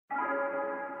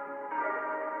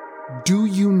Do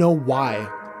you know why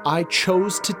I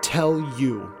chose to tell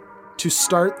you to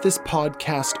start this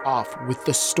podcast off with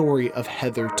the story of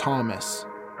Heather Thomas?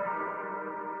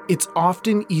 It's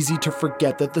often easy to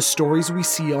forget that the stories we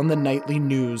see on the nightly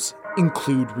news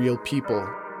include real people.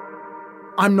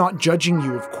 I'm not judging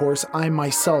you, of course. I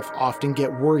myself often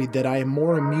get worried that I am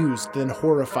more amused than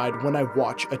horrified when I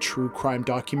watch a true crime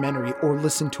documentary or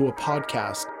listen to a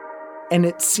podcast. And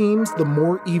it seems the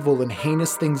more evil and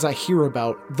heinous things I hear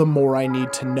about, the more I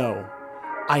need to know.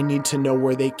 I need to know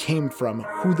where they came from,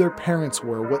 who their parents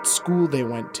were, what school they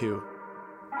went to.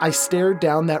 I stare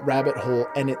down that rabbit hole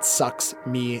and it sucks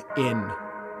me in.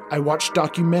 I watch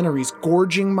documentaries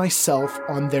gorging myself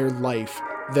on their life,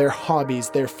 their hobbies,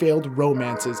 their failed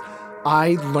romances.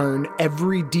 I learn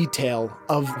every detail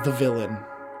of the villain.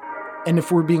 And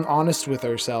if we're being honest with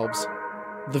ourselves,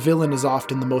 the villain is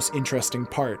often the most interesting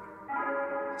part.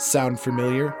 Sound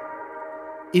familiar?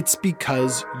 It's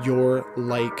because you're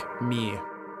like me.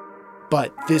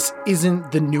 But this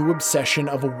isn't the new obsession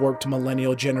of a warped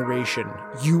millennial generation.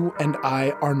 You and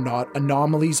I are not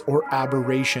anomalies or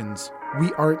aberrations.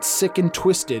 We aren't sick and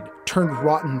twisted, turned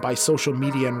rotten by social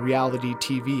media and reality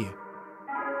TV.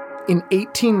 In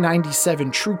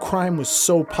 1897, true crime was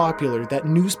so popular that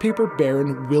newspaper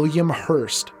baron William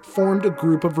Hearst formed a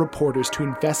group of reporters to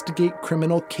investigate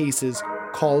criminal cases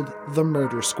called the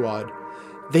Murder Squad.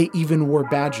 They even wore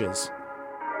badges.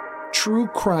 True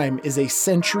crime is a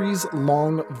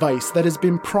centuries-long vice that has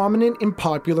been prominent in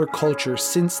popular culture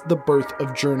since the birth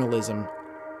of journalism.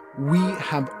 We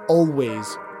have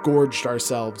always gorged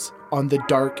ourselves on the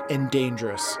dark and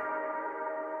dangerous.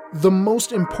 The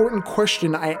most important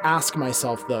question I ask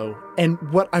myself, though, and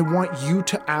what I want you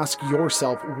to ask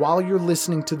yourself while you're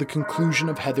listening to the conclusion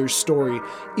of Heather's story,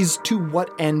 is to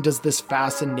what end does this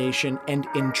fascination and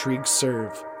intrigue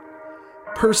serve?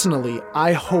 Personally,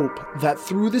 I hope that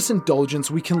through this indulgence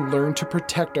we can learn to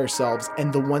protect ourselves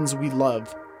and the ones we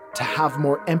love, to have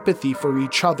more empathy for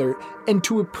each other, and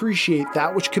to appreciate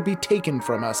that which could be taken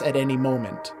from us at any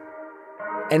moment.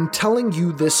 And telling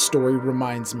you this story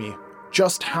reminds me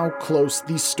just how close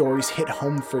these stories hit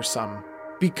home for some.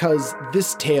 Because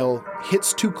this tale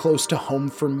hits too close to home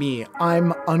for me.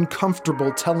 I'm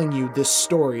uncomfortable telling you this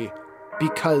story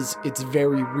because it's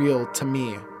very real to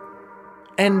me.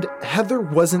 And Heather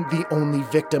wasn't the only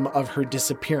victim of her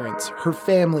disappearance. Her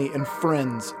family and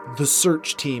friends, the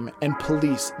search team, and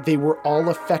police, they were all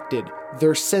affected,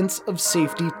 their sense of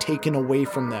safety taken away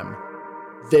from them.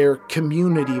 Their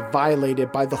community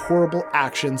violated by the horrible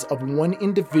actions of one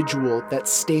individual that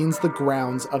stains the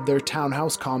grounds of their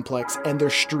townhouse complex and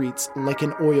their streets like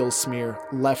an oil smear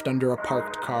left under a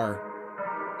parked car.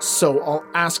 So I'll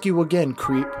ask you again,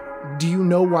 creep. Do you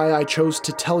know why I chose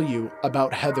to tell you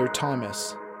about Heather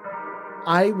Thomas?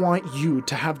 I want you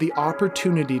to have the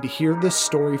opportunity to hear this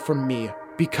story from me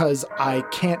because I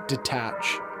can't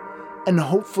detach. And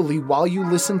hopefully while you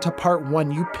listen to part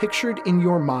 1, you pictured in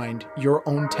your mind your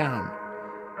own town.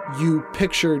 You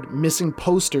pictured missing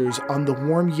posters on the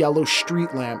warm yellow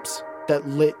street lamps that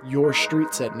lit your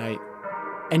streets at night.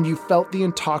 And you felt the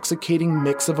intoxicating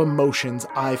mix of emotions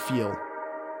I feel.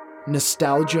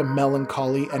 Nostalgia,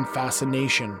 melancholy, and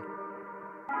fascination.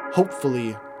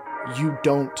 Hopefully, you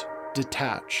don't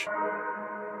detach.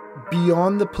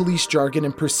 Beyond the police jargon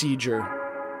and procedure,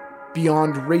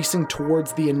 beyond racing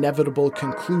towards the inevitable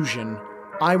conclusion,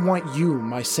 I want you,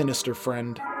 my sinister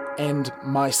friend, and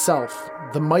myself,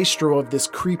 the maestro of this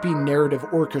creepy narrative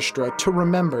orchestra, to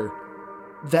remember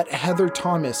that Heather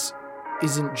Thomas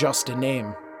isn't just a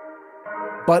name.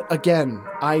 But again,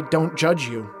 I don't judge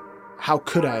you. How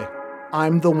could I?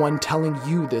 I'm the one telling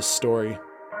you this story,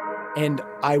 and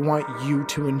I want you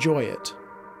to enjoy it.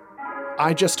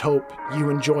 I just hope you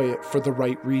enjoy it for the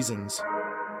right reasons.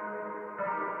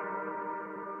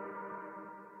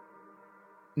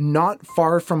 Not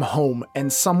far from home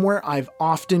and somewhere I've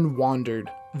often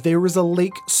wandered, there is a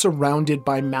lake surrounded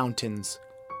by mountains.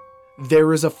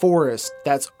 There is a forest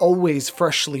that's always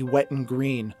freshly wet and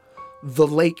green. The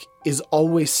lake is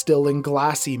always still and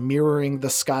glassy, mirroring the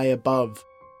sky above.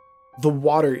 The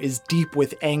water is deep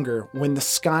with anger when the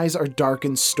skies are dark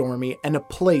and stormy, and a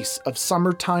place of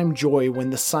summertime joy when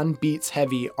the sun beats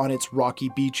heavy on its rocky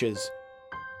beaches.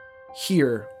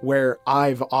 Here, where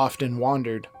I've often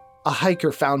wandered, a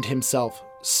hiker found himself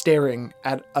staring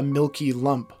at a milky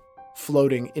lump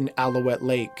floating in Alouette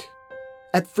Lake.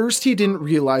 At first he didn't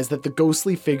realize that the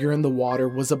ghostly figure in the water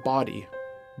was a body,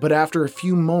 but after a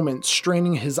few moments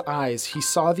straining his eyes, he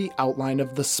saw the outline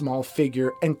of the small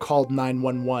figure and called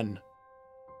 911.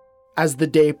 As the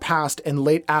day passed and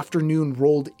late afternoon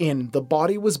rolled in, the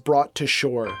body was brought to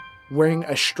shore, wearing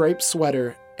a striped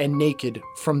sweater and naked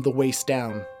from the waist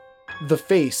down. The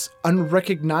face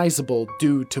unrecognizable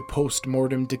due to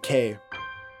post-mortem decay.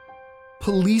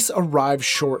 Police arrived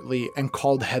shortly and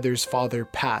called Heather's father,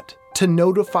 Pat, to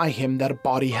notify him that a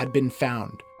body had been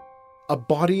found. A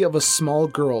body of a small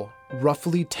girl,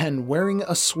 roughly 10, wearing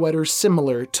a sweater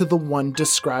similar to the one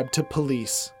described to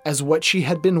police as what she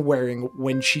had been wearing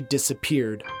when she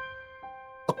disappeared.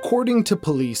 According to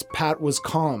police, Pat was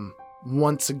calm,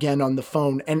 once again on the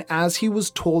phone, and as he was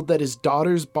told that his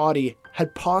daughter's body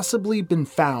had possibly been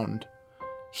found,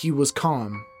 he was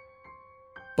calm.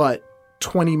 But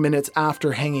 20 minutes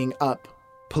after hanging up,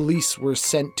 police were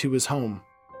sent to his home.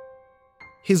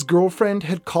 His girlfriend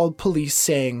had called police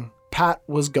saying Pat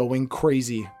was going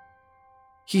crazy.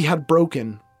 He had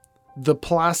broken. The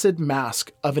placid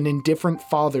mask of an indifferent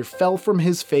father fell from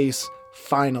his face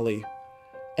finally,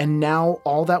 and now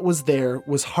all that was there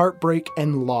was heartbreak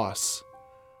and loss,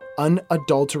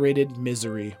 unadulterated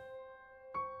misery.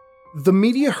 The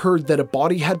media heard that a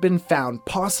body had been found,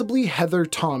 possibly Heather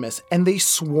Thomas, and they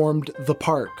swarmed the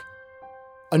park.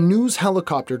 A news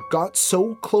helicopter got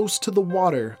so close to the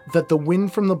water that the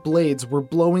wind from the blades were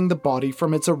blowing the body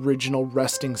from its original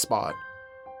resting spot.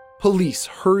 Police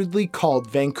hurriedly called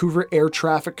Vancouver Air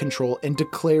Traffic Control and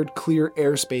declared clear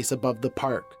airspace above the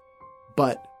park.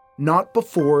 But not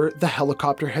before the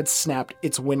helicopter had snapped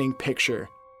its winning picture.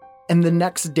 And the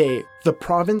next day, the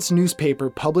province newspaper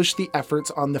published the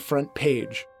efforts on the front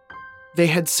page. They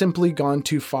had simply gone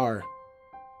too far.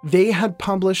 They had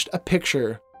published a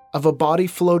picture of a body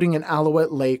floating in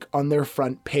Alouette Lake on their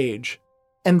front page.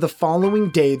 And the following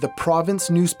day, the province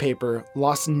newspaper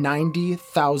lost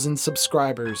 90,000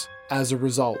 subscribers as a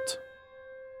result.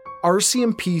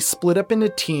 RCMP split up into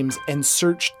teams and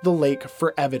searched the lake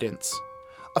for evidence.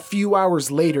 A few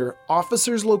hours later,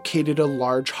 officers located a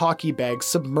large hockey bag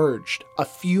submerged a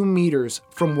few meters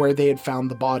from where they had found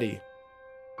the body.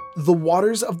 The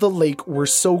waters of the lake were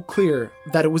so clear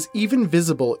that it was even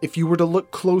visible if you were to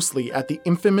look closely at the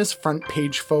infamous front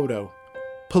page photo.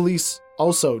 Police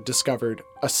also discovered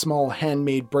a small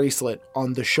handmade bracelet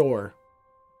on the shore.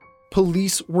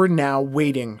 Police were now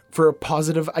waiting for a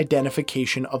positive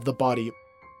identification of the body,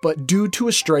 but due to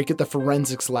a strike at the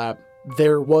forensics lab,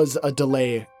 there was a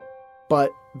delay.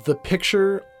 But the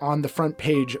picture on the front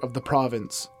page of the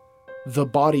province, the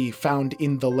body found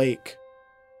in the lake,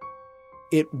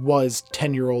 it was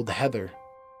 10-year-old Heather.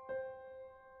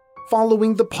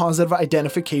 Following the positive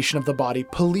identification of the body,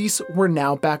 police were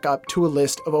now back up to a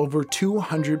list of over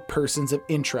 200 persons of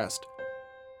interest.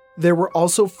 There were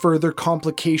also further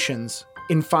complications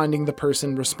in finding the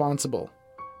person responsible,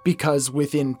 because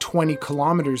within 20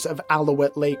 kilometers of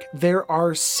Alouette Lake, there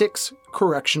are 6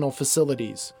 correctional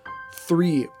facilities,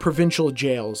 3 provincial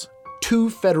jails, 2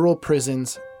 federal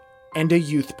prisons, and a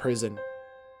youth prison.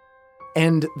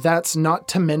 And that's not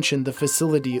to mention the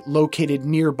facility located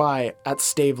nearby at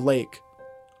Stave Lake,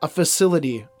 a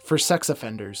facility for sex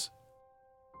offenders.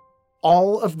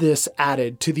 All of this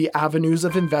added to the avenues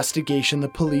of investigation the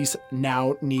police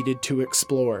now needed to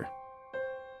explore.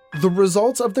 The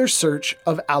results of their search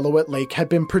of Alouette Lake had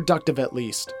been productive at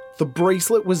least. The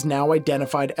bracelet was now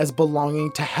identified as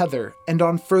belonging to Heather, and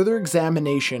on further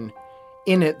examination,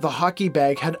 in it the hockey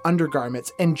bag had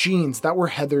undergarments and jeans that were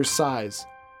Heather's size.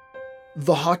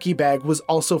 The hockey bag was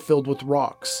also filled with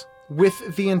rocks,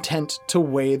 with the intent to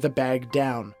weigh the bag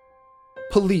down.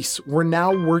 Police were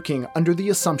now working under the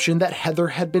assumption that Heather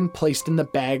had been placed in the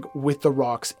bag with the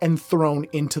rocks and thrown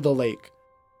into the lake.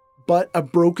 But a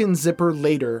broken zipper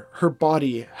later, her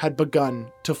body had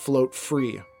begun to float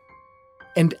free.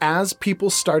 And as people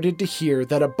started to hear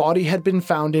that a body had been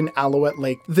found in Alouette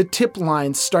Lake, the tip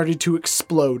lines started to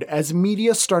explode as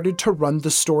media started to run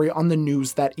the story on the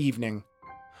news that evening.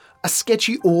 A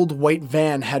sketchy old white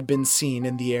van had been seen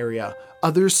in the area.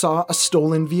 Others saw a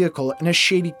stolen vehicle and a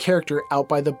shady character out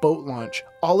by the boat launch.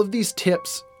 All of these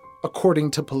tips,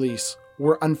 according to police,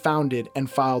 were unfounded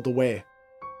and filed away.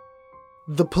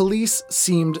 The police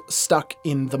seemed stuck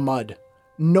in the mud.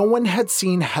 No one had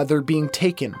seen Heather being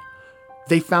taken.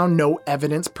 They found no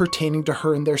evidence pertaining to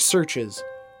her in their searches.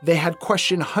 They had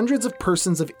questioned hundreds of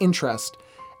persons of interest,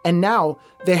 and now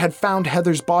they had found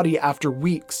Heather's body after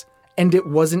weeks. And it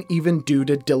wasn't even due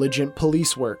to diligent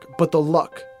police work, but the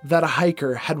luck that a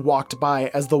hiker had walked by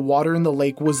as the water in the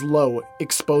lake was low,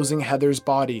 exposing Heather's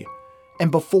body, and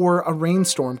before a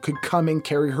rainstorm could come and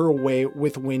carry her away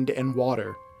with wind and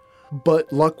water.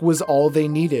 But luck was all they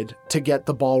needed to get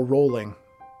the ball rolling.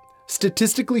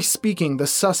 Statistically speaking, the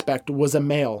suspect was a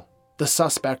male. The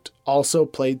suspect also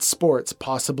played sports,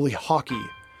 possibly hockey.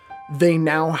 They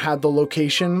now had the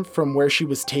location from where she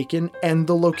was taken and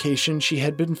the location she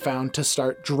had been found to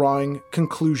start drawing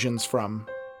conclusions from.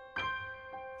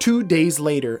 2 days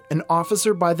later, an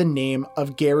officer by the name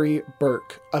of Gary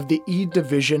Burke of the E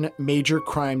Division Major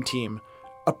Crime Team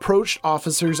approached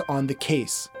officers on the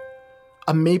case.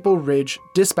 A Maple Ridge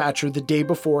dispatcher the day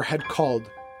before had called,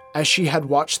 as she had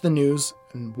watched the news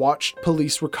and watched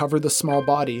police recover the small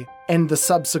body and the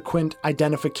subsequent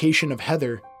identification of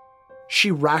Heather.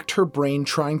 She racked her brain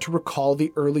trying to recall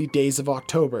the early days of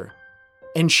October,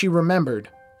 and she remembered.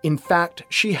 In fact,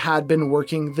 she had been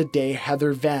working the day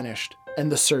Heather vanished and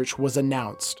the search was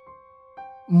announced.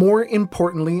 More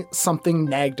importantly, something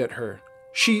nagged at her.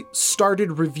 She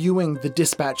started reviewing the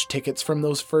dispatch tickets from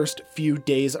those first few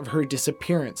days of her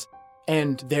disappearance,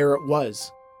 and there it was.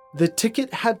 The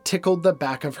ticket had tickled the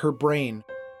back of her brain.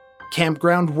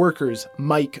 Campground workers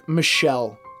Mike,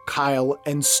 Michelle, Kyle,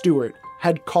 and Stuart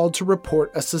had called to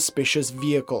report a suspicious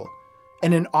vehicle,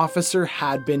 and an officer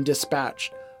had been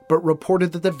dispatched, but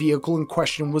reported that the vehicle in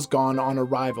question was gone on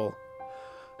arrival.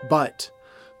 But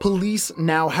police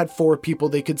now had 4 people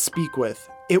they could speak with.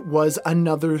 It was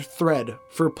another thread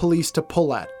for police to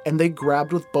pull at, and they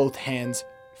grabbed with both hands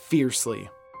fiercely.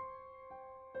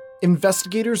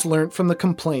 Investigators learned from the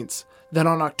complaints that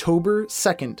on October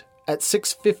 2nd at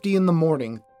 6:50 in the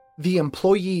morning, the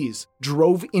employees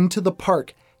drove into the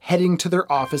park heading to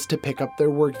their office to pick up their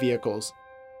work vehicles.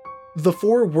 The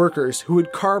 4 workers who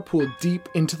had carpooled deep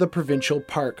into the provincial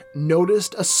park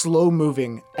noticed a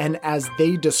slow-moving and, as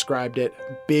they described it,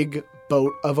 big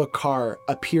boat of a car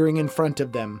appearing in front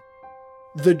of them.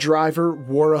 The driver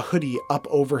wore a hoodie up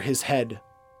over his head.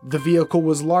 The vehicle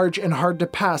was large and hard to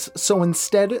pass, so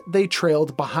instead they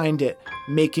trailed behind it,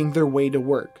 making their way to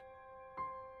work.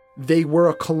 They were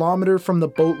a kilometer from the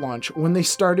boat launch when they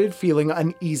started feeling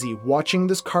uneasy watching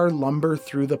this car lumber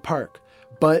through the park,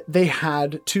 but they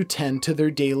had to tend to their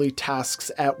daily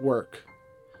tasks at work.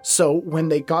 So when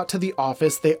they got to the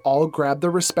office, they all grabbed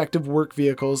their respective work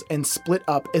vehicles and split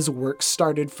up as work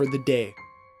started for the day.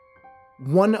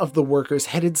 One of the workers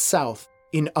headed south,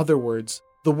 in other words,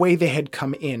 the way they had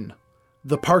come in.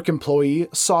 The park employee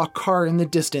saw a car in the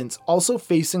distance, also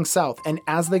facing south, and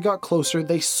as they got closer,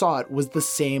 they saw it was the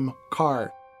same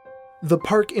car. The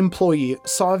park employee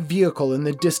saw a vehicle in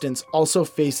the distance, also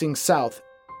facing south,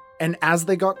 and as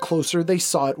they got closer, they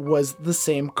saw it was the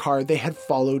same car they had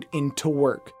followed into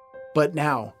work. But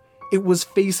now, it was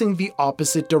facing the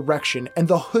opposite direction, and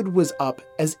the hood was up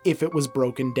as if it was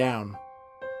broken down.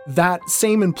 That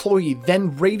same employee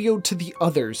then radioed to the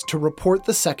others to report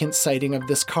the second sighting of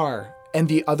this car, and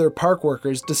the other park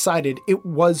workers decided it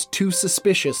was too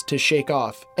suspicious to shake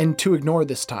off and to ignore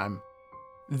this time.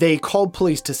 They called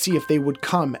police to see if they would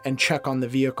come and check on the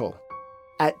vehicle.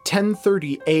 At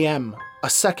 10:30 a.m., a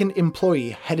second employee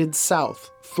headed south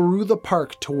through the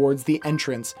park towards the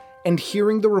entrance and,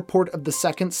 hearing the report of the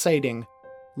second sighting,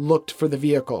 looked for the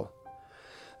vehicle.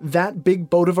 That big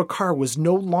boat of a car was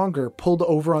no longer pulled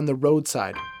over on the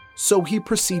roadside, so he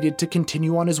proceeded to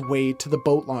continue on his way to the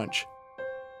boat launch.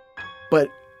 But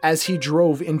as he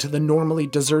drove into the normally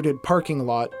deserted parking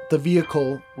lot, the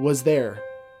vehicle was there,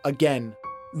 again,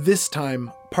 this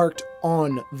time parked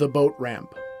on the boat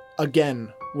ramp,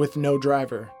 again with no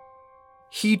driver.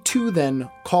 He too then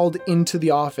called into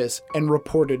the office and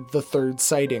reported the third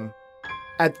sighting.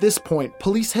 At this point,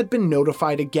 police had been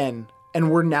notified again and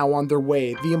were now on their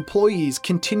way. The employees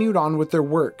continued on with their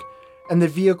work, and the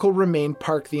vehicle remained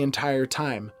parked the entire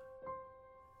time.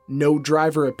 No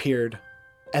driver appeared,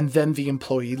 and then the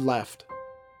employee left.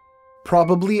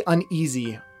 Probably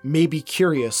uneasy, maybe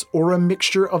curious, or a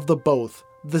mixture of the both,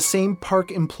 the same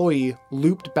park employee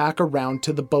looped back around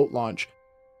to the boat launch.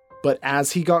 But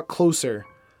as he got closer,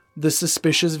 the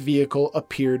suspicious vehicle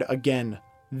appeared again,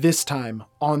 this time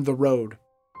on the road.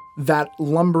 That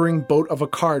lumbering boat of a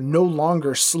car no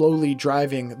longer slowly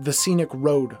driving the scenic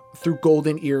road through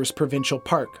Golden Ears Provincial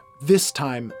Park. This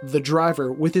time, the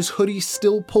driver, with his hoodie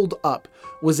still pulled up,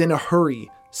 was in a hurry,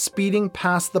 speeding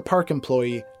past the park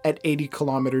employee at 80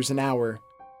 kilometers an hour.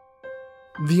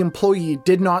 The employee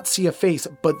did not see a face,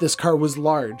 but this car was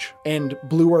large and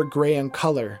blue or gray in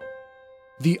color.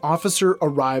 The officer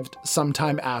arrived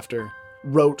sometime after,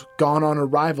 wrote "gone on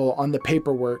arrival" on the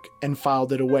paperwork, and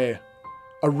filed it away.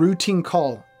 A routine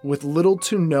call with little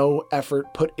to no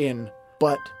effort put in,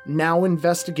 but now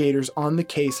investigators on the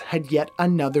case had yet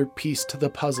another piece to the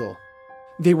puzzle.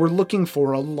 They were looking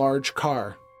for a large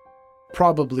car,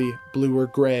 probably blue or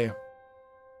gray.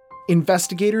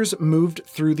 Investigators moved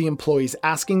through the employees,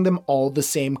 asking them all the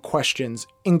same questions,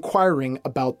 inquiring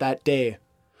about that day.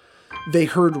 They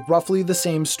heard roughly the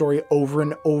same story over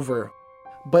and over.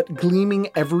 but gleaming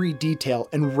every detail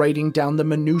and writing down the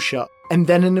minutiae, and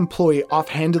then an employee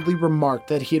offhandedly remarked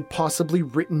that he had possibly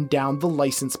written down the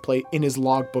license plate in his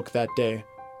logbook that day.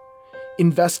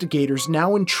 Investigators,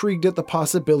 now intrigued at the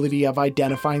possibility of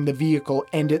identifying the vehicle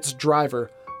and its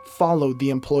driver, followed the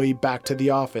employee back to the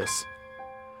office.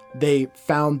 They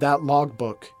found that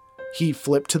logbook. He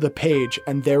flipped to the page,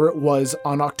 and there it was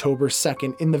on October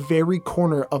 2nd in the very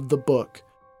corner of the book,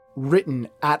 written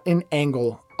at an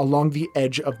angle along the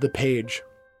edge of the page.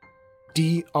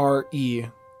 DRE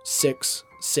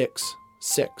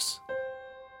 666.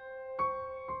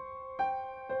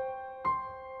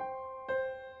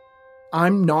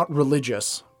 I'm not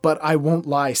religious, but I won't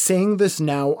lie. Saying this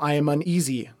now, I am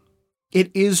uneasy.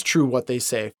 It is true what they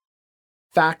say.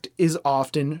 Fact is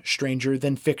often stranger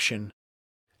than fiction.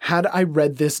 Had I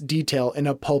read this detail in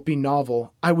a pulpy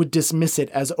novel, I would dismiss it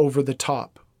as over the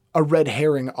top. A red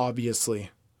herring,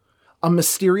 obviously. A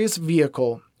mysterious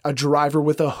vehicle, a driver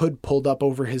with a hood pulled up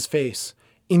over his face,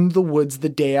 in the woods the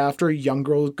day after a young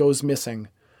girl goes missing.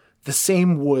 The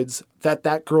same woods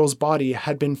that girl's body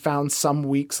had been found some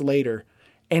weeks later,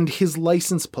 and his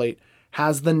license plate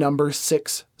has the number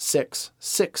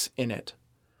 666 in it.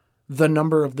 The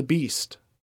number of the beast.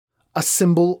 A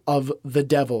symbol of the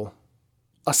devil.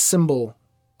 A symbol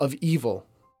of evil.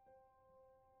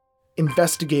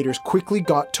 Investigators quickly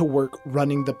got to work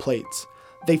running the plates.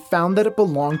 They found that it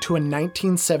belonged to a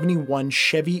 1971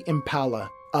 Chevy Impala,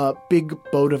 a big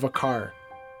boat of a car.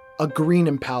 A green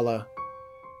Impala,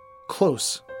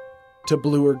 close to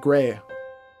blue or gray.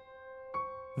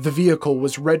 The vehicle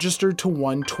was registered to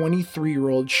one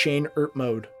 23-year-old Shane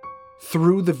Ertmode.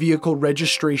 Through the vehicle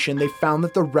registration, they found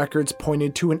that the records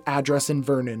pointed to an address in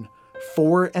Vernon,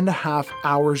 4.5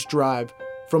 hours drive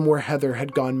from where Heather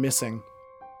had gone missing.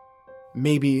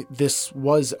 Maybe this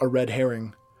was a red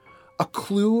herring. A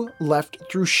clue left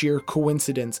through sheer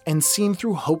coincidence and seen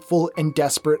through hopeful and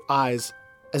desperate eyes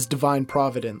as divine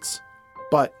providence.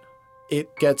 But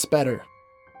it gets better.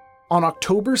 On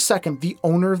October 2nd, the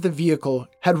owner of the vehicle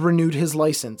had renewed his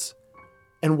license,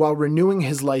 and while renewing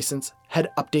his license,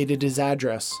 had updated his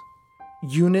address.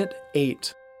 Unit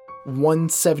 8,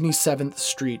 177th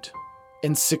Street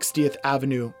and 60th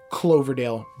Avenue,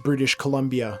 Cloverdale, British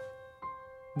Columbia.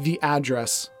 The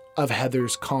address of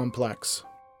Heather's complex.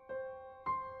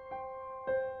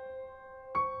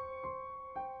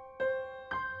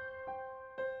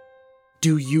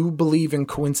 Do you believe in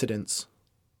coincidence?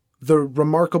 The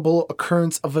remarkable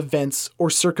occurrence of events or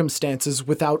circumstances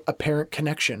without apparent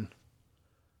connection?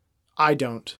 I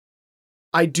don't.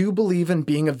 I do believe in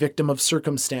being a victim of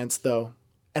circumstance, though,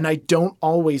 and I don't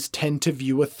always tend to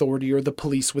view authority or the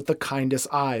police with the kindest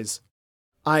eyes.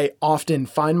 I often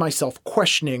find myself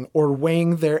questioning or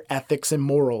weighing their ethics and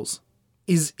morals.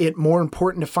 Is it more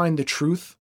important to find the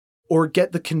truth, or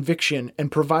get the conviction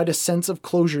and provide a sense of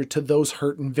closure to those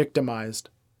hurt and victimized?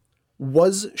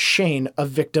 Was Shane a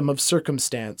victim of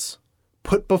circumstance,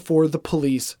 put before the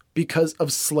police because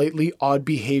of slightly odd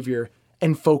behavior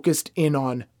and focused in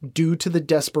on due to the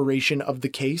desperation of the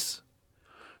case?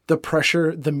 The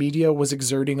pressure the media was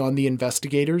exerting on the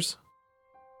investigators?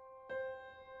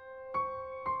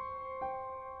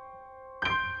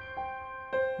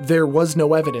 There was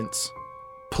no evidence.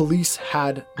 Police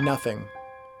had nothing.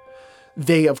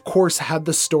 They, of course, had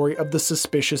the story of the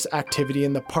suspicious activity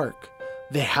in the park.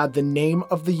 They had the name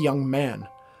of the young man,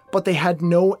 but they had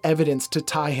no evidence to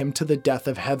tie him to the death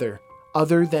of Heather,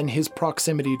 other than his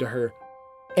proximity to her,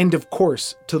 and of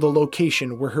course, to the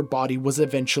location where her body was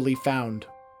eventually found.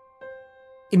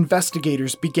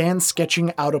 Investigators began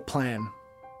sketching out a plan.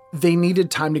 They needed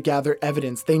time to gather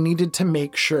evidence. They needed to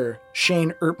make sure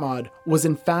Shane Ertmode was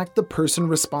in fact the person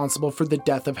responsible for the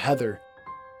death of Heather,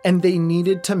 and they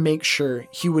needed to make sure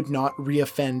he would not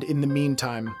reoffend in the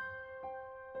meantime.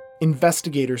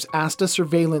 Investigators asked a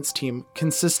surveillance team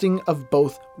consisting of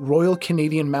both Royal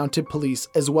Canadian Mounted Police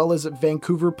as well as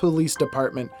Vancouver Police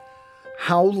Department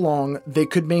how long they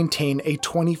could maintain a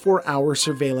 24-hour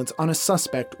surveillance on a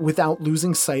suspect without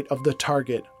losing sight of the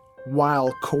target,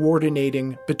 while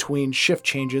coordinating between shift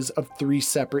changes of 3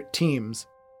 separate teams.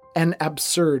 An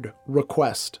absurd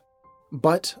request.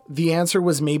 But the answer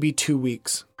was maybe 2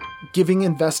 weeks, giving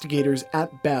investigators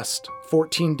at best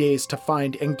 14 days to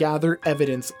find and gather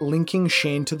evidence linking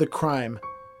Shane to the crime,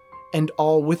 and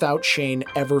all without Shane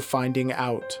ever finding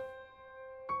out.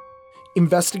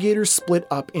 Investigators split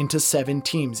up into 7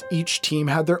 teams. Each team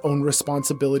had their own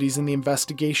responsibilities in the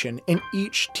investigation, and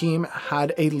each team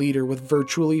had a leader with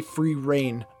virtually free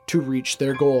rein to reach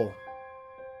their goal.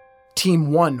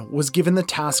 Team 1 was given the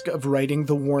task of writing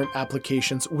the warrant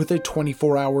applications with a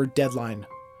 24-hour deadline.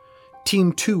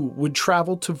 Team 2 would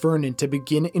travel to Vernon to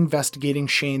begin investigating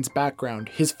Shane's background,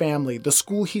 his family, the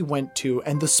school he went to,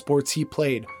 and the sports he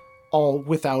played, all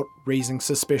without raising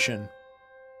suspicion.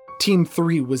 Team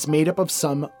 3 was made up of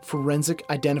some forensic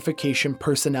identification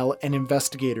personnel and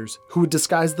investigators who would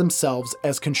disguise themselves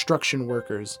as construction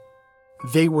workers.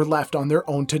 They were left on their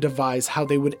own to devise how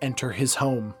they would enter his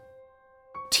home.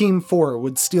 Team 4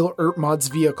 would steal Ertmod's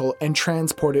vehicle and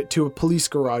transport it to a police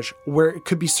garage where it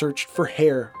could be searched for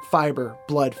hair, fiber,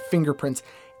 blood, fingerprints,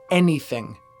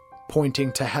 anything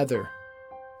pointing to Heather.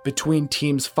 Between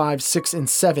teams 5, 6, and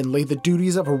 7 lay the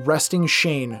duties of arresting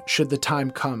Shane should the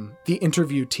time come, the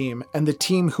interview team, and the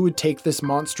team who would take this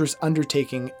monstrous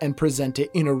undertaking and present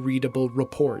it in a readable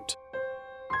report.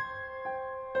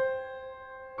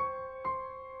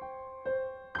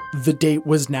 The date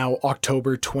was now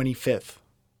October 25th.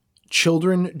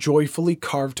 Children joyfully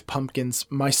carved pumpkins,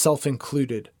 myself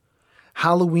included.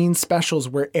 Halloween specials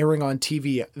were airing on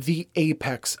TV. The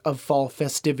apex of fall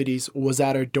festivities was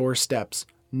at our doorsteps,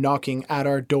 knocking at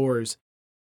our doors.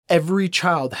 Every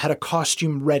child had a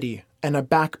costume ready and a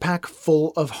backpack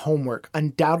full of homework,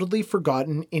 undoubtedly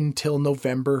forgotten until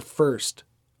November 1st.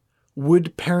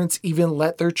 Would parents even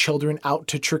let their children out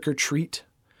to trick or treat?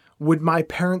 Would my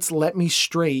parents let me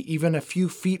stray even a few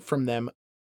feet from them?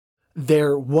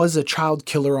 There was a child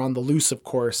killer on the loose, of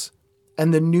course,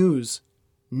 and the news,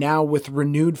 now with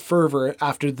renewed fervor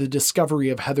after the discovery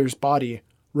of Heather's body,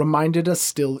 reminded us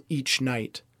still each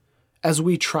night, as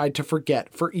we tried to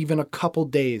forget for even a couple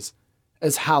days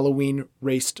as Halloween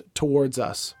raced towards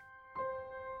us.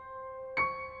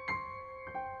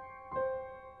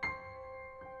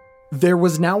 There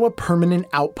was now a permanent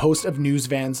outpost of news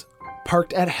vans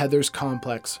parked at Heather's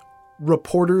complex,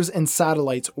 reporters and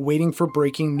satellites waiting for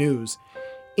breaking news,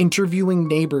 interviewing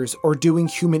neighbors or doing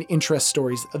human interest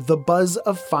stories. The buzz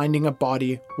of finding a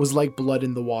body was like blood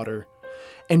in the water,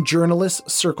 and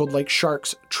journalists circled like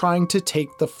sharks trying to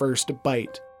take the first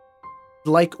bite.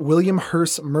 Like William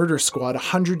Hearst's murder squad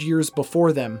 100 years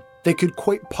before them, they could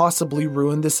quite possibly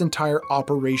ruin this entire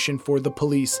operation for the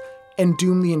police and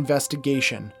doom the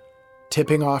investigation,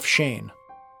 tipping off Shane.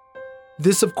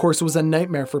 This, of course, was a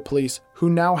nightmare for police, who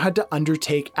now had to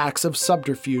undertake acts of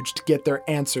subterfuge to get their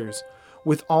answers.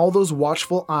 With all those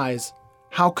watchful eyes,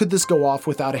 how could this go off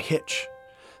without a hitch?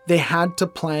 They had to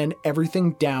plan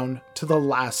everything down to the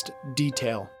last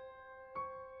detail.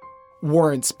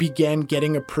 Warrants began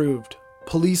getting approved.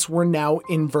 Police were now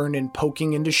in Vernon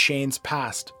poking into Shane's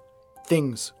past.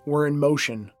 Things were in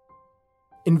motion.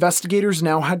 Investigators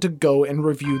now had to go and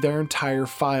review their entire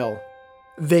file.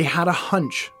 They had a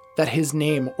hunch that his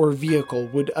name or vehicle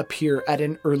would appear at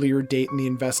an earlier date in the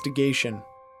investigation.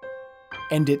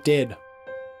 And it did.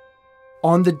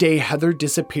 On the day Heather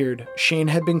disappeared, Shane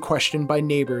had been questioned by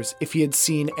neighbors if he had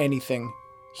seen anything.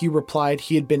 He replied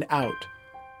he had been out,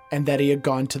 and that he had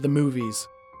gone to the movies.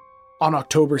 On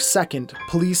October 2nd,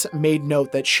 police made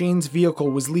note that Shane's vehicle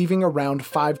was leaving around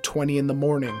 5:20 in the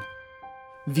morning.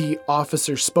 The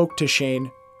officer spoke to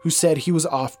Shane, who said he was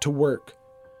off to work.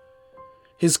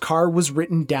 His car was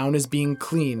written down as being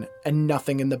clean and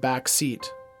nothing in the back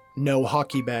seat. No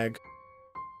hockey bag.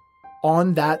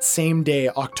 On that same day,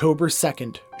 October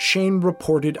 2nd, Shane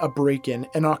reported a break-in,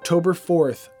 and October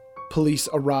 4th, police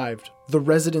arrived. The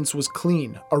residence was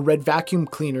clean. A red vacuum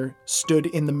cleaner stood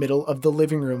in the middle of the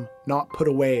living room, not put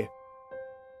away.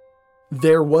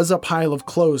 There was a pile of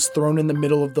clothes thrown in the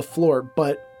middle of the floor,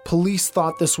 but police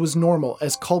thought this was normal,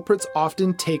 as culprits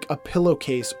often take a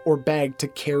pillowcase or bag to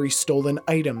carry stolen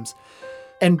items.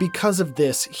 And because of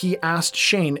this, he asked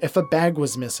Shane if a bag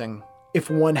was missing,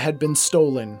 if one had been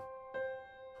stolen.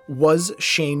 Was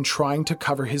Shane trying to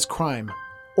cover his crime,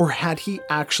 or had he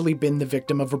actually been the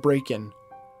victim of a break-in?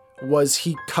 Was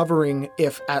he covering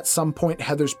if at some point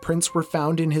Heather's prints were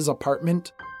found in his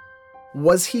apartment?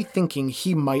 Was he thinking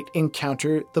he might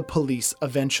encounter the police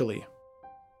eventually?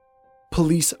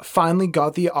 Police finally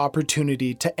got the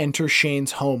opportunity to enter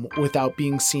Shane's home without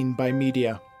being seen by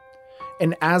media.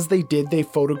 And as they did, they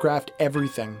photographed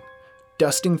everything,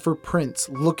 dusting for prints,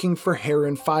 looking for hair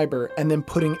and fiber, and then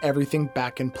putting everything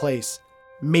back in place,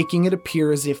 making it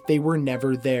appear as if they were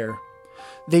never there.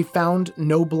 They found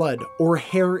no blood or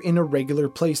hair in irregular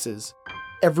places.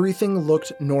 Everything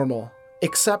looked normal,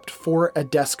 except for a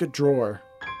desk drawer.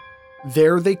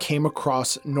 There they came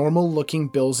across normal-looking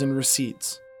bills and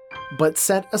receipts. But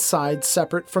set aside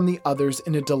separate from the others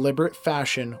in a deliberate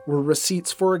fashion were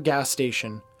receipts for a gas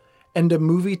station and a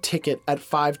movie ticket at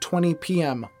 5:20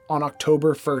 p.m. on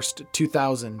October 1st,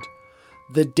 2000,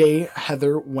 the day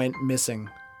Heather went missing.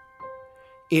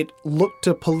 It looked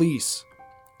to police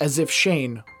as if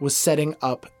Shane was setting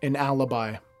up an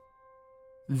alibi.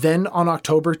 Then on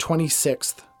October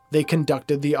 26th, they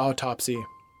conducted the autopsy.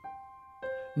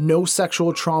 No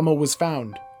sexual trauma was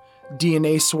found.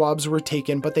 DNA swabs were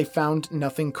taken, but they found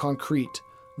nothing concrete.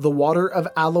 The water of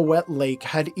Alouette Lake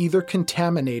had either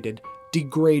contaminated,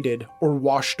 degraded, or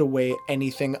washed away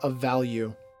anything of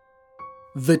value.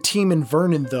 The team in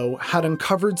Vernon, though, had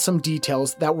uncovered some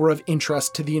details that were of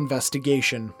interest to the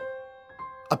investigation.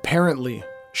 Apparently,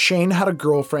 Shane had a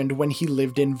girlfriend when he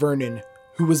lived in Vernon,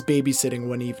 who was babysitting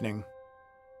one evening.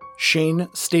 Shane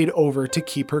stayed over to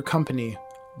keep her company,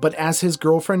 but as his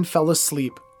girlfriend fell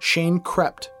asleep, Shane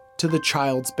crept to the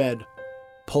child's bed,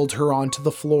 pulled her onto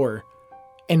the floor,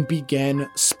 and began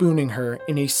spooning her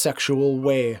in a sexual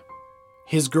way.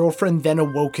 His girlfriend then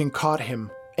awoke and caught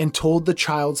him and told the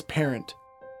child's parent.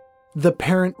 The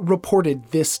parent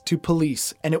reported this to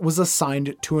police and it was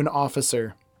assigned to an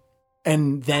officer.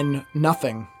 And then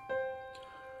nothing.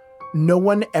 No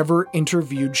one ever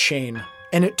interviewed Shane,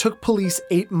 and it took police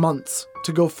 8 months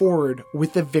to go forward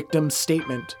with the victim's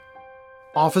statement.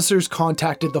 Officers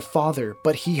contacted the father,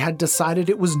 but he had decided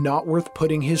it was not worth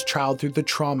putting his child through the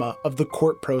trauma of the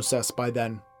court process by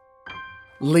then.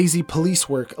 Lazy police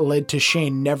work led to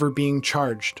Shane never being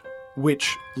charged,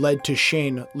 which led to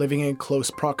Shane living in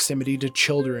close proximity to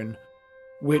children,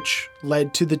 which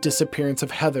led to the disappearance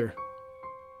of Heather.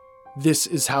 This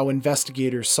is how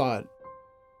investigators saw it.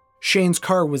 Shane's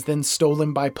car was then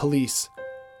stolen by police.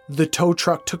 The tow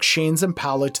truck took Shane's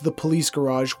Impala to the police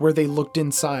garage where they looked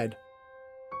inside.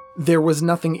 There was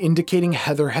nothing indicating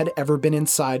Heather had ever been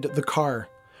inside the car,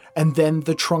 and then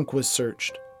the trunk was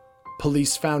searched.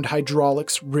 Police found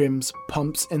hydraulics, rims,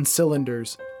 pumps, and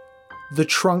cylinders. The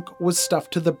trunk was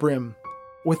stuffed to the brim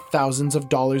with thousands of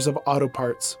dollars of auto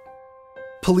parts.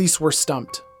 Police were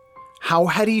stumped. How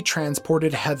had he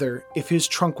transported Heather if his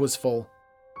trunk was full?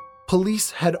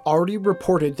 Police had already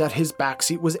reported that his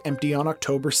backseat was empty on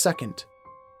October 2nd.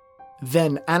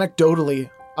 Then, anecdotally,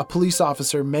 a police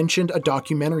officer mentioned a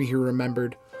documentary he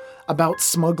remembered about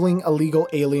smuggling illegal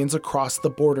aliens across the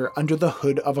border under the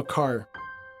hood of a car.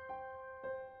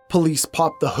 Police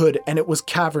popped the hood and it was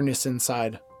cavernous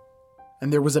inside.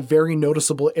 And there was a very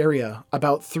noticeable area,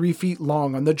 about 3 feet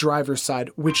long on the driver's side,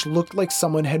 which looked like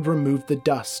someone had removed the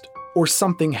dust, or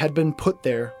something had been put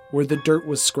there where the dirt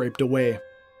was scraped away.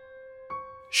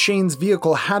 Shane's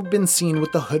vehicle had been seen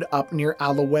with the hood up near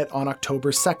Alouette on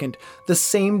October 2nd, the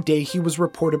same day he was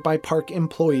reported by park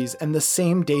employees and the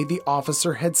same day the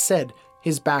officer had said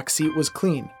his backseat was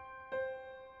clean.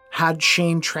 Had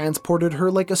Shane transported her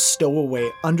like a stowaway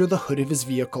under the hood of his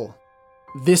vehicle?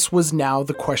 This was now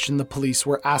the question the police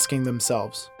were asking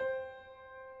themselves.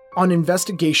 On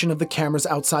investigation of the cameras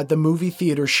outside the movie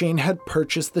theater Shane had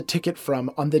purchased the ticket from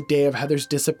on the day of Heather's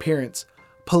disappearance,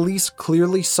 police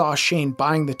clearly saw Shane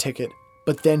buying the ticket,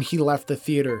 but then he left the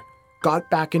theater, got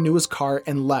back into his car,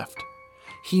 and left.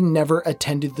 He never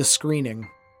attended the screening,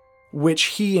 which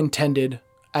he intended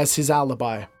as his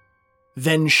alibi.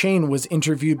 Then Shane was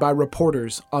interviewed by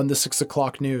reporters on the 6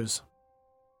 o'clock news.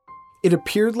 It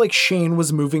appeared like Shane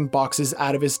was moving boxes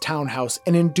out of his townhouse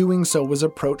and in doing so was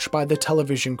approached by the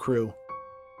television crew.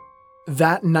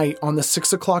 That night on the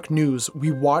 6 o'clock news,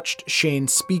 we watched Shane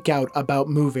speak out about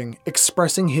moving,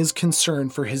 expressing his concern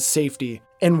for his safety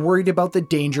and worried about the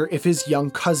danger if his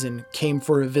young cousin came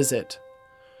for a visit.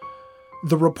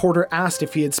 The reporter asked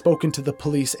if he had spoken to the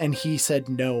police and he said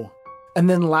no, and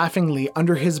then laughingly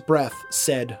under his breath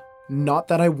said, "Not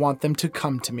that I want them to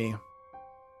come to me."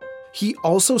 He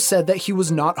also said that he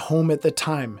was not home at the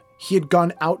time. He had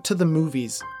gone out to the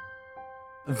movies.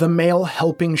 The male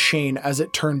helping Shane, as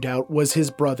it turned out, was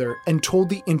his brother and told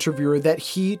the interviewer that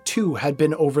he too had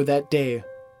been over that day.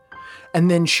 And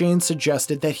then Shane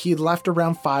suggested that he had left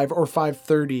around 5 or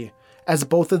 5:30, as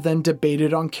both of them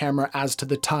debated on camera as to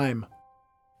the time.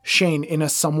 Shane, in a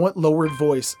somewhat lowered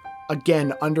voice,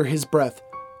 again under his breath,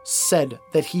 said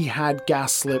that he had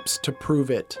gas slips to prove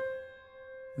it.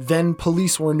 Then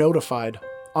police were notified.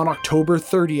 On October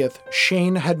 30th,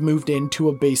 Shane had moved into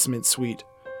a basement suite,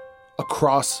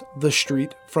 across the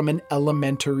street from an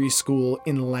elementary school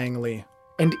in Langley.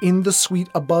 And in the suite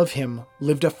above him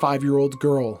lived a 5-year-old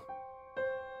girl.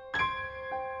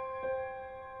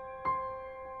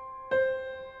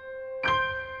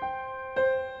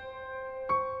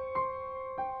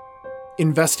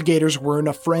 Investigators were in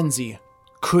a frenzy.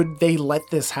 Could they let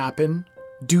this happen?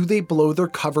 Do they blow their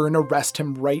cover and arrest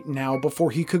him right now before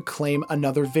he could claim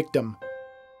another victim?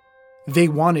 They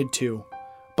wanted to,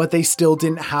 but they still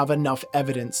didn't have enough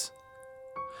evidence.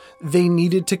 They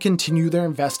needed to continue their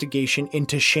investigation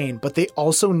into Shane, but they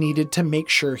also needed to make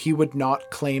sure he would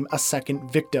not claim a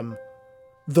second victim.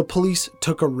 The police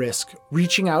took a risk,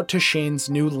 reaching out to Shane's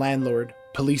new landlord,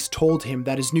 Police told him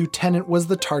that his new tenant was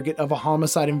the target of a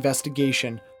homicide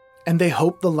investigation, and they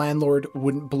hoped the landlord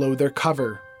wouldn't blow their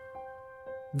cover.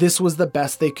 This was the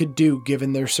best they could do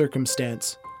given their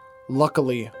circumstance.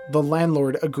 Luckily, the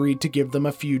landlord agreed to give them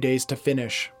a few days to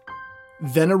finish.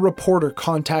 Then a reporter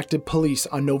contacted police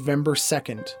on November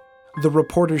 2nd. The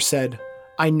reporter said,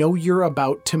 "I know you're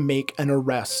about to make an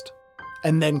arrest,"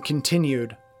 and then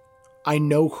continued, "I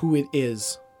know who it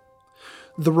is."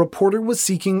 The reporter was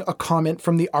seeking a comment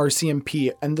from the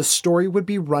RCMP, and the story would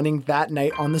be running that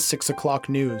night on the 6 o'clock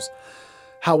news.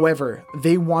 However,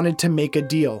 they wanted to make a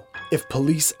deal. If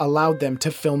police allowed them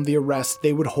to film the arrest,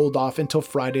 they would hold off until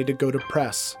Friday to go to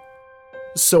press.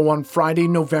 So on Friday,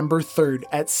 November 3rd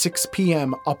at 6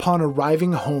 p.m., upon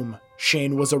arriving home,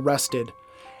 Shane was arrested.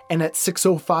 And at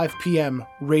 6:05 p.m.,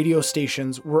 radio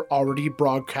stations were already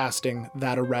broadcasting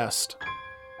that arrest.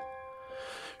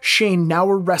 Shane, now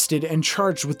arrested and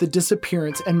charged with the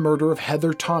disappearance and murder of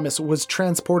Heather Thomas, was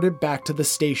transported back to the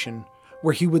station,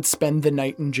 where he would spend the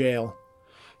night in jail.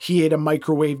 He ate a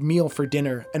microwave meal for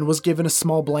dinner and was given a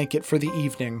small blanket for the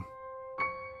evening.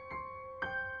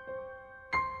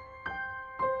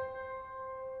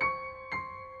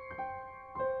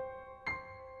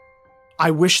 I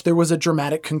wish there was a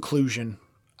dramatic conclusion.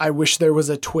 I wish there was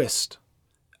a twist.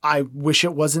 I wish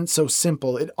it wasn't so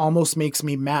simple. It almost makes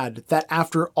me mad that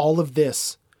after all of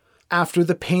this, after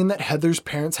the pain that Heather's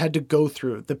parents had to go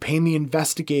through, the pain the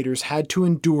investigators had to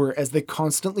endure as they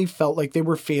constantly felt like they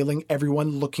were failing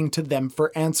everyone looking to them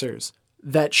for answers,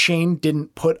 that Shane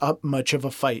didn't put up much of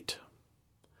a fight.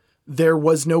 There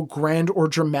was no grand or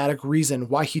dramatic reason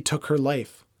why he took her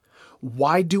life.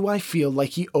 Why do I feel like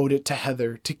he owed it to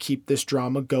Heather to keep this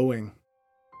drama going?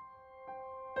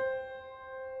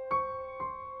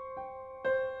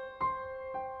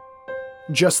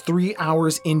 Just 3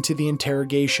 hours into the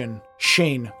interrogation,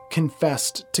 Shane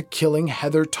confessed to killing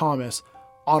Heather Thomas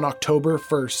on October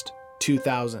 1st,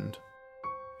 2000.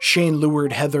 Shane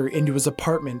lured Heather into his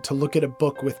apartment to look at a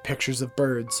book with pictures of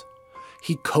birds.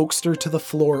 He coaxed her to the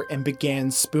floor and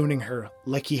began spooning her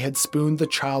like he had spooned the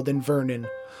child in Vernon.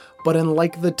 But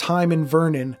unlike the time in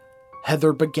Vernon,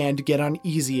 Heather began to get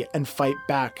uneasy and fight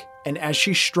back, and as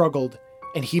she struggled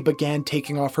and he began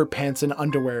taking off her pants and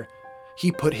underwear,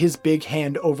 he put his big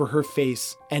hand over her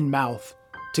face and mouth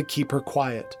to keep her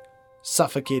quiet,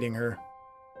 suffocating her.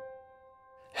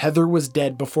 Heather was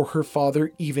dead before her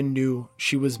father even knew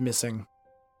she was missing.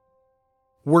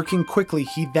 Working quickly,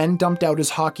 he then dumped out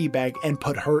his hockey bag and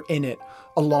put her in it,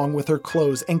 along with her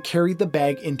clothes, and carried the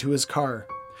bag into his car.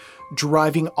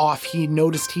 Driving off, he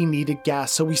noticed he needed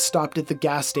gas, so he stopped at the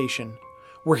gas station,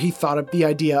 where he thought up the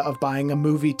idea of buying a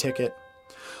movie ticket.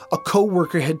 A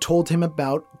co-worker had told him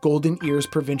about Golden Ears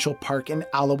Provincial Park and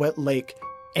Alouette Lake,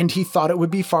 and he thought it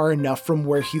would be far enough from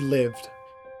where he lived.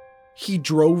 He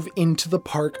drove into the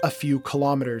park a few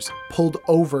kilometers, pulled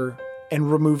over,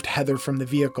 and removed Heather from the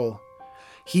vehicle.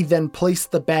 He then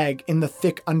placed the bag in the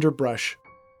thick underbrush,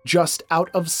 just out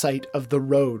of sight of the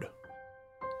road.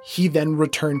 He then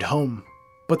returned home,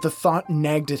 but the thought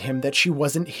nagged at him that she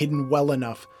wasn't hidden well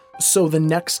enough, so the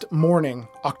next morning,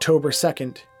 October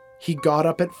 2nd, he got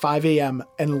up at 5 a.m.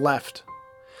 and left.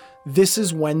 This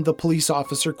is when the police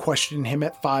officer questioned him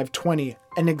at 5:20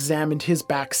 and examined his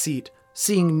back seat,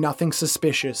 seeing nothing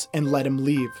suspicious, and let him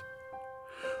leave.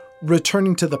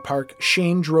 Returning to the park,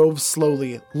 Shane drove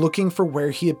slowly, looking for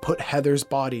where he had put Heather's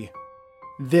body.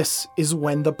 This is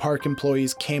when the park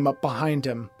employees came up behind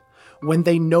him, when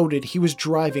they noted he was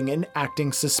driving and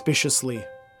acting suspiciously.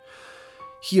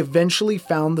 He eventually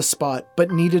found the spot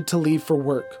but needed to leave for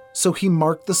work, so he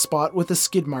marked the spot with a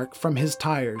skid mark from his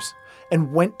tires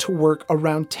and went to work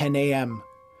around 10 a.m.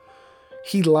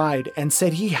 He lied and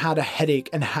said he had a headache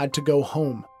and had to go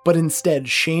home, but instead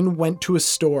Shane went to a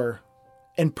store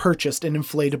and purchased an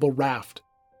inflatable raft.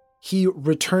 He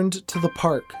returned to the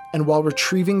park and while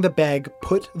retrieving the bag,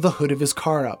 put the hood of his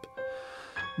car up.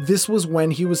 This was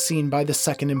when he was seen by the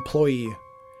second employee.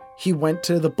 He went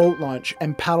to the boat launch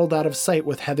and paddled out of sight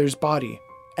with Heather's body,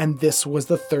 and this was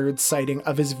the third sighting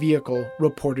of his vehicle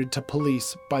reported to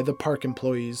police by the park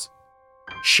employees.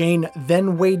 Shane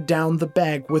then weighed down the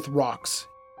bag with rocks.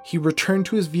 He returned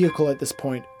to his vehicle at this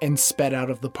point and sped out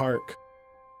of the park.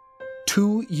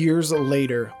 2 years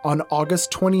later, on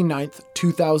August 29th,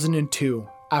 2002,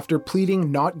 after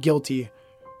pleading not guilty,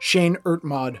 Shane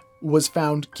Ertmod was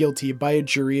found guilty by a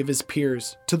jury of his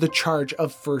peers to the charge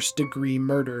of first-degree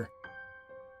murder.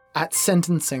 At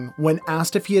sentencing, when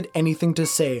asked if he had anything to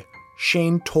say,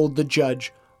 Shane told the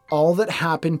judge, "All that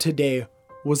happened today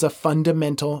was a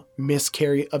fundamental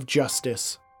miscarriage of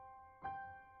justice."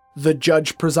 The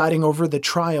judge presiding over the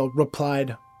trial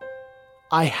replied,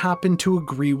 I happen to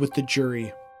agree with the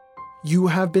jury. You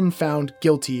have been found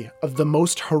guilty of the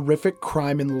most horrific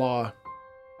crime in law.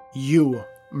 You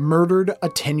murdered a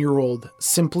 10-year-old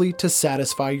simply to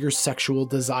satisfy your sexual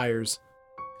desires.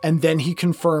 And then he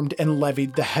confirmed and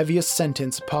levied the heaviest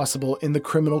sentence possible in the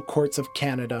criminal courts of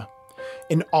Canada.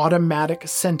 An automatic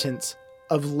sentence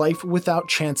of life without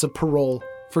chance of parole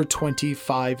for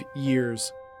 25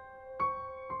 years.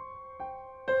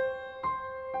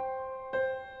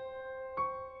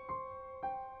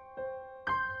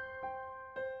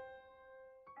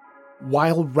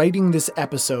 While writing this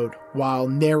episode, while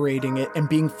narrating it and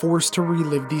being forced to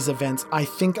relive these events, I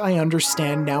think I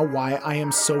understand now why I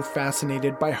am so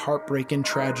fascinated by heartbreak and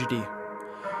tragedy.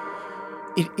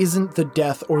 It isn't the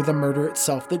death or the murder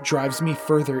itself that drives me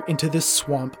further into this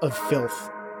swamp of filth.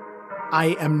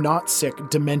 I am not sick,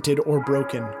 demented, or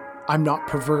broken. I'm not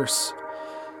perverse.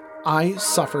 I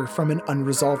suffer from an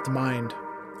unresolved mind.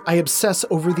 I obsess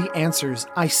over the answers.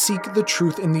 I seek the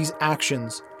truth in these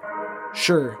actions.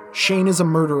 Sure, Shane is a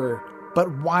murderer, but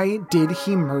why did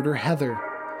he murder Heather?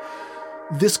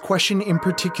 This question in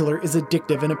particular is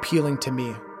addictive and appealing to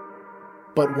me.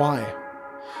 But why?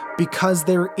 Because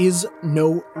there is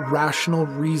no rational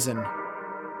reason.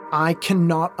 I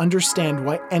cannot understand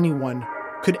why anyone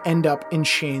could end up in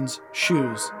Shane's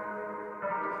shoes.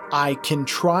 I can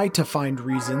try to find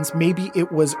reasons. Maybe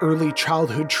it was early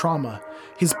childhood trauma.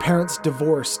 His parents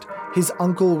divorced. His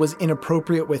uncle was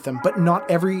inappropriate with him, but not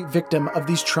every victim of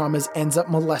these traumas ends up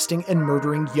molesting and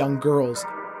murdering young girls.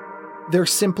 There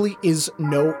simply is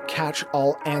no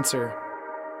catch-all answer.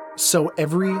 So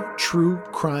every true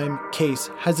crime case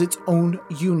has its own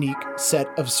unique set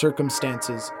of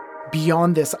circumstances.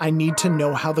 Beyond this, I need to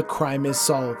know how the crime is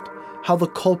solved, how the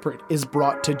culprit is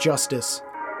brought to justice.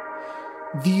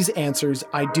 These answers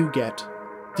I do get.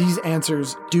 These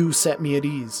answers do set me at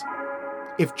ease.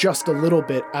 If just a little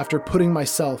bit, after putting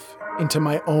myself into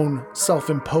my own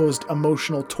self-imposed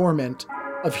emotional torment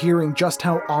of hearing just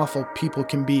how awful people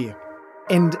can be.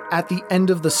 And at the end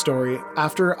of the story,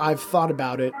 after I've thought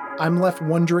about it, I'm left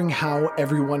wondering how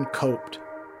everyone coped.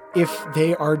 If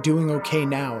they are doing okay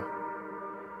now.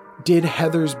 Did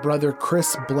Heather's brother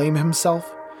Chris blame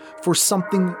himself for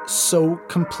something so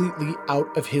completely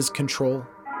out of his control?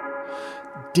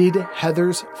 Did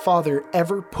Heather's father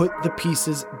ever put the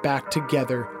pieces back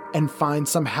together and find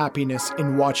some happiness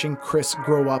in watching Chris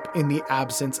grow up in the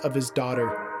absence of his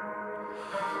daughter?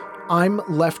 I'm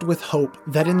left with hope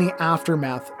that in the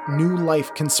aftermath, new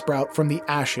life can sprout from the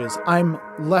ashes. I'm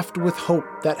left with hope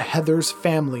that Heather's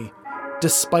family,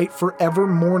 despite forever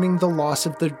mourning the loss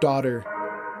of their daughter,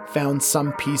 found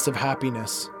some piece of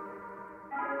happiness.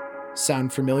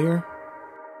 Sound familiar?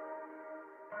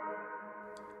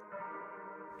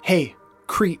 Hey,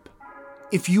 creep.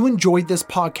 If you enjoyed this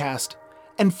podcast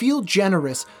and feel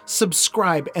generous,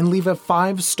 subscribe and leave a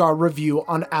 5-star review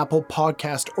on Apple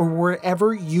Podcast or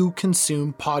wherever you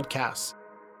consume podcasts.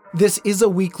 This is a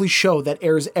weekly show that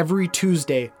airs every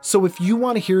Tuesday, so if you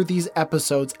want to hear these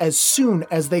episodes as soon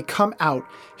as they come out,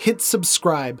 hit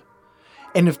subscribe.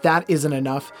 And if that isn't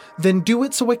enough, then do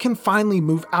it so I can finally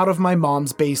move out of my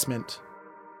mom's basement.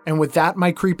 And with that,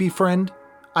 my creepy friend,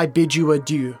 I bid you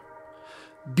adieu.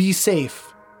 Be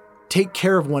safe, take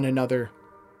care of one another,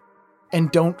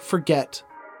 and don't forget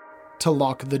to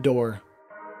lock the door.